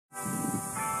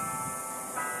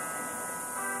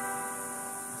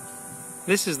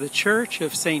This is the Church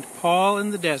of St. Paul in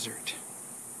the Desert.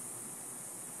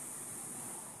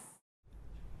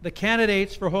 The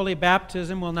candidates for holy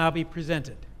baptism will now be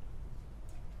presented.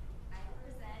 I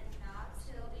present Knox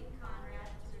Hilding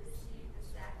Conrad to receive the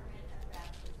sacrament of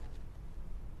baptism.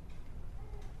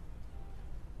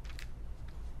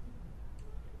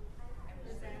 I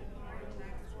present Mario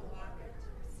Maxwell Lockett to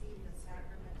receive the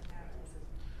sacrament of baptism.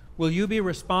 Will you be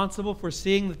responsible for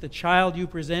seeing that the child you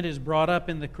present is brought up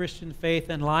in the Christian faith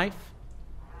and life?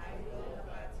 I will, with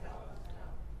God's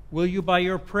help. Will you, by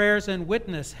your prayers and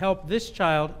witness, help this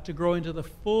child to grow into the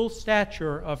full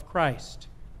stature of Christ?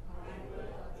 I will, with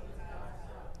God's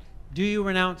help. Do you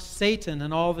renounce Satan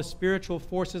and all the spiritual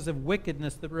forces of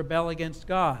wickedness that rebel against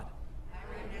God? I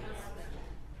renounce them.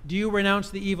 Do you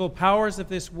renounce the evil powers of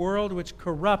this world which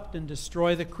corrupt and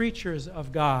destroy the creatures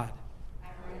of God? I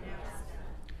renounce them.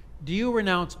 Do you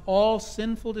renounce all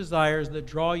sinful desires that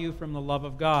draw you from the love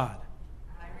of God?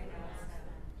 I renounce them.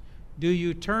 Do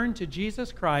you turn to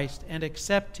Jesus Christ and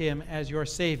accept Him as your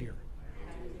Savior?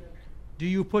 I do. Do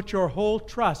you put your whole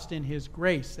trust in His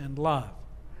grace and love?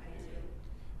 I do.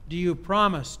 Do you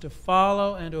promise to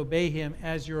follow and obey Him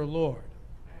as your Lord?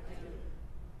 I do.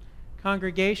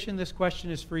 Congregation, this question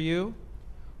is for you.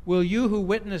 Will you who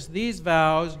witness these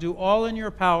vows do all in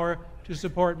your power to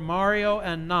support Mario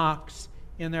and Knox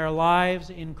in their lives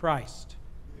in Christ?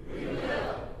 We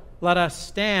will. Let us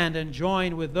stand and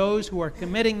join with those who are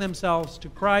committing themselves to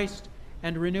Christ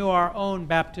and renew our own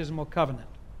baptismal covenant.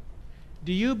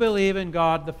 Do you believe in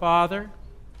God the Father?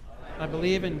 I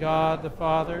believe in God the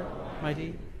Father,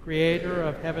 mighty, creator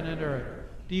of heaven and earth.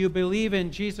 Do you believe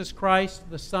in Jesus Christ,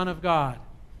 the Son of God?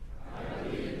 I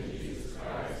believe in Jesus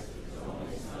Christ, His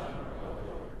only Son, our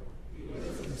Lord. He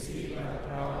was Conceived by the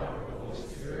power of the Holy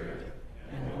Spirit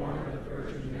and born of the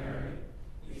Virgin Mary.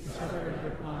 He suffered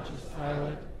under Pontius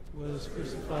Pilate, was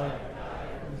crucified,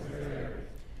 and was buried.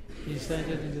 He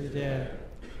ascended into the dead.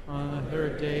 On the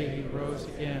third day he rose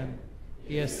again.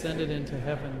 He ascended into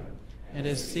heaven and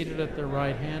is seated at the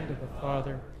right hand of the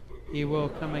Father. He will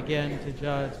come again to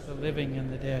judge the living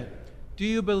and the dead. Do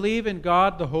you believe in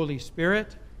God the Holy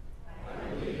Spirit? I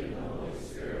believe in the Holy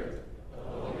Spirit, the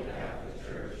Holy Catholic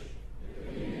Church, the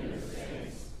communion of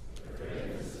saints, the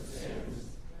forgiveness of sins,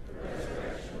 the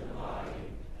resurrection of the body,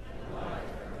 and the life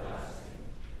everlasting.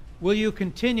 Will you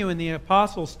continue in the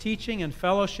apostles' teaching and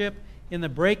fellowship, in the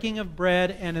breaking of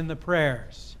bread and in the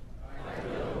prayers? I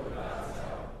will, with God's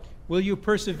help. Will you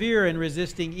persevere in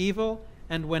resisting evil,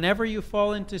 and whenever you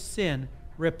fall into sin,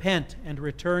 repent and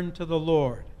return to the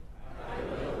Lord? I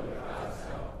will, with God's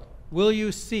help. Will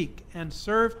you seek and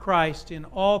serve Christ in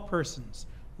all persons,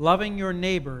 loving your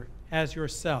neighbor as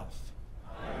yourself?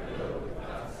 I will, with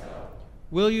God's help.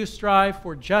 Will you strive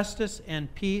for justice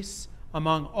and peace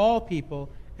among all people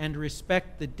and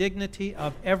respect the dignity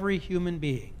of every human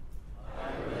being?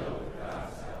 I will, with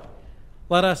God's help.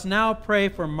 Let us now pray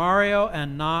for Mario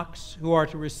and Knox, who are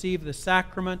to receive the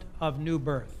sacrament of new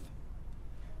birth.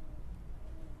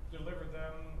 Deliver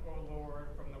them, O Lord,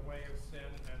 from the way of sin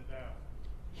and death.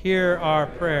 Hear our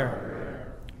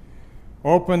prayer.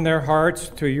 Open their hearts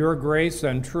to your grace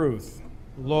and truth.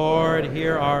 Lord,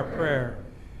 hear our prayer.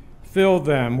 Fill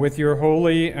them with your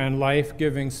holy and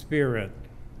life-giving Spirit.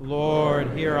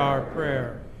 Lord, hear our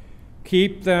prayer.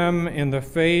 Keep them in the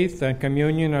faith and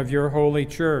communion of your holy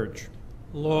church.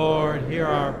 Lord, hear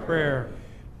our prayer.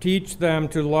 Teach them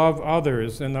to love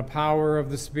others in the power of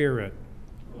the Spirit.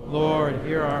 Lord,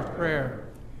 hear our prayer.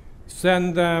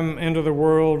 Send them into the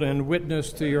world and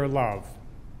witness to your love.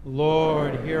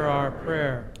 Lord, hear our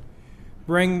prayer.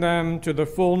 Bring them to the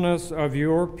fullness of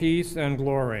your peace and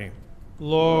glory.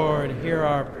 Lord, hear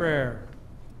our prayer.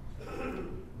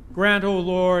 Grant, O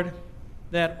Lord,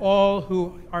 that all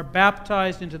who are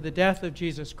baptized into the death of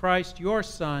Jesus Christ, your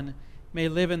Son, may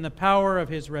live in the power of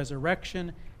his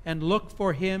resurrection and look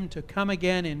for him to come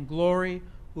again in glory,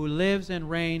 who lives and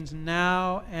reigns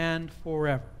now and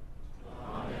forever.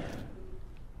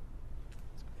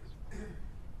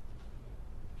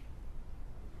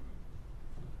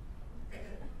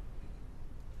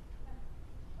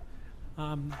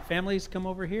 Families, come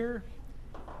over here.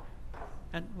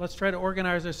 And let's try to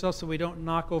organize ourselves so we don't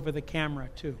knock over the camera,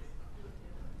 too.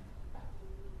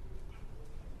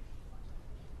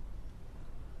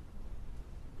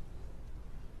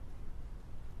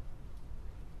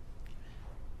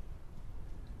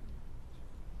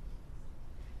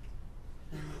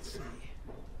 And let's see.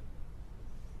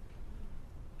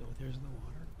 Oh, there's the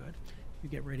water. Good. You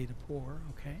get ready to pour,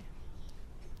 okay?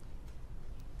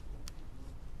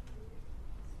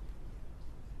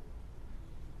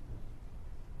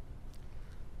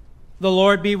 The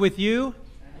Lord be with you.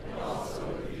 And also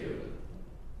with you.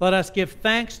 Let us give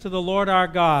thanks to the Lord our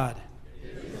God.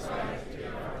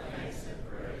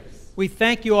 We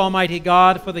thank you, Almighty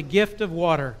God, for the gift of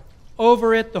water.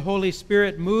 Over it, the Holy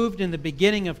Spirit moved in the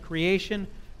beginning of creation.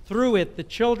 Through it, the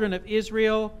children of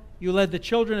Israel, you led the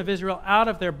children of Israel out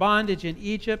of their bondage in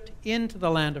Egypt into the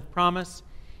land of promise.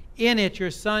 In it, your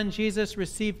Son, Jesus,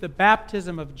 received the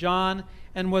baptism of John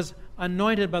and was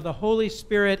anointed by the Holy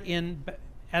Spirit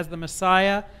as the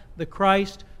Messiah, the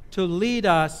Christ, to lead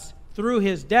us through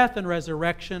his death and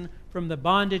resurrection from the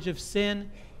bondage of sin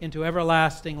into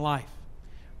everlasting life.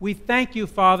 We thank you,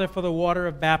 Father, for the water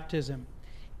of baptism.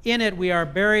 In it we are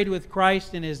buried with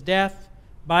Christ in his death.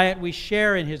 By it we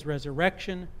share in his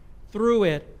resurrection. Through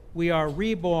it we are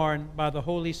reborn by the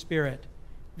Holy Spirit.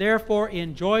 Therefore,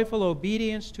 in joyful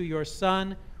obedience to your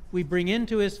Son, we bring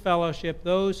into his fellowship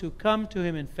those who come to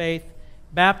him in faith,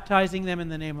 baptizing them in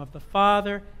the name of the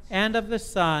Father, and of the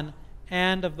Son,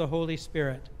 and of the Holy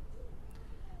Spirit.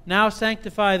 Now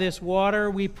sanctify this water,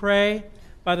 we pray,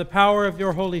 by the power of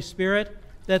your Holy Spirit,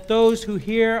 that those who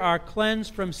here are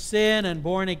cleansed from sin and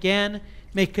born again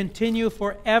may continue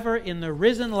forever in the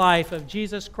risen life of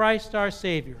Jesus Christ our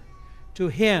Savior. To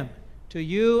him, to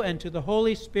you, and to the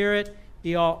Holy Spirit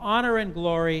be all honor and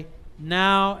glory,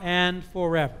 now and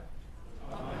forever.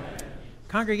 Amen.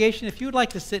 Congregation, if you would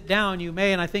like to sit down, you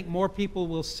may, and I think more people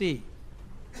will see.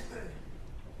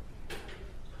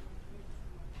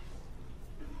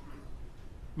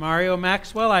 Mario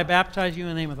Maxwell, I baptize you in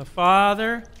the name of the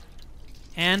Father,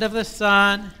 and of the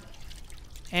Son,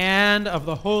 and of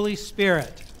the Holy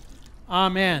Spirit.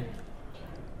 Amen.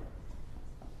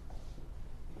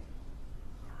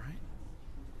 All right.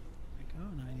 There we go.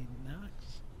 Now I need Knox.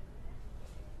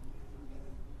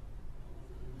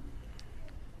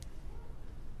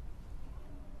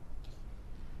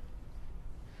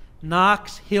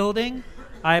 Knox Hilding,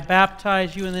 I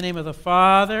baptize you in the name of the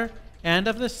Father, and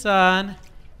of the Son,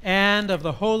 and of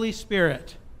the Holy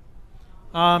Spirit.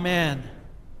 Amen.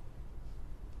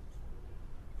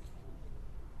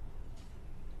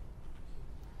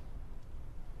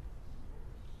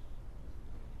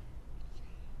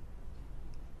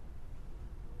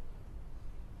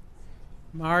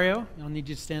 Mario, I'll need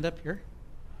you to stand up here.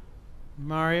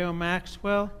 Mario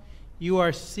Maxwell, you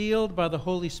are sealed by the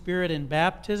Holy Spirit in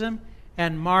baptism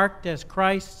and marked as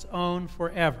Christ's own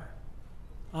forever.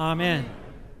 Amen.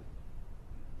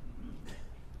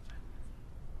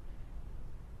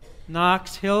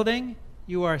 Knox Hilding,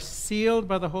 you are sealed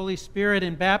by the Holy Spirit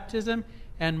in baptism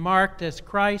and marked as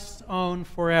Christ's own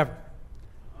forever.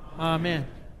 Amen.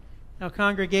 Now,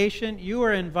 congregation, you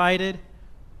are invited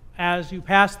as you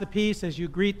pass the peace, as you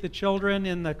greet the children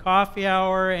in the coffee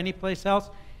hour, any place else,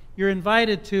 you're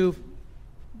invited to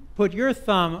put your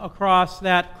thumb across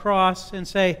that cross and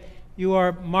say, you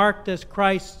are marked as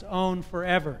Christ's own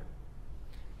forever.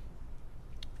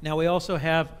 Now we also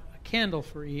have a candle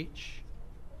for each.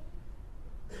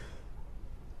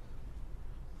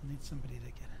 I need somebody to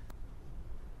get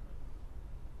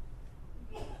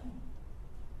it.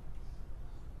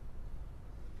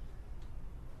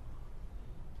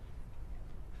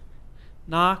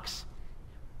 Knox,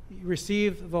 you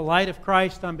receive the light of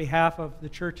Christ on behalf of the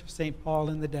Church of St. Paul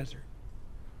in the desert.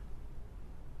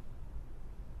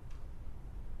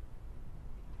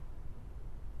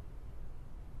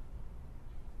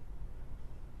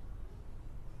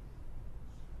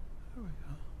 There we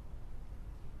go.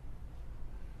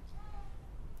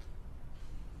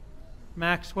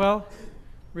 Maxwell,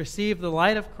 receive the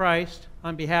light of Christ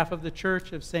on behalf of the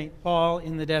Church of St. Paul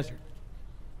in the desert.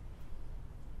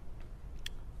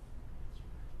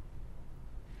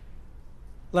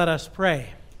 Let us pray.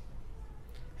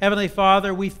 Heavenly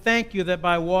Father, we thank you that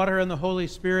by water and the Holy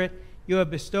Spirit you have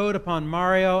bestowed upon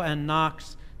Mario and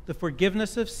Knox the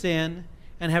forgiveness of sin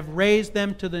and have raised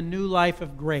them to the new life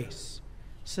of grace.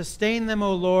 Sustain them,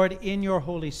 O Lord, in your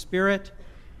Holy Spirit.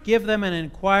 Give them an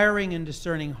inquiring and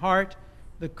discerning heart,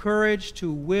 the courage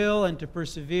to will and to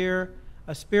persevere,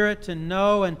 a spirit to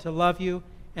know and to love you,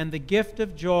 and the gift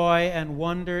of joy and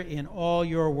wonder in all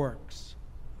your works.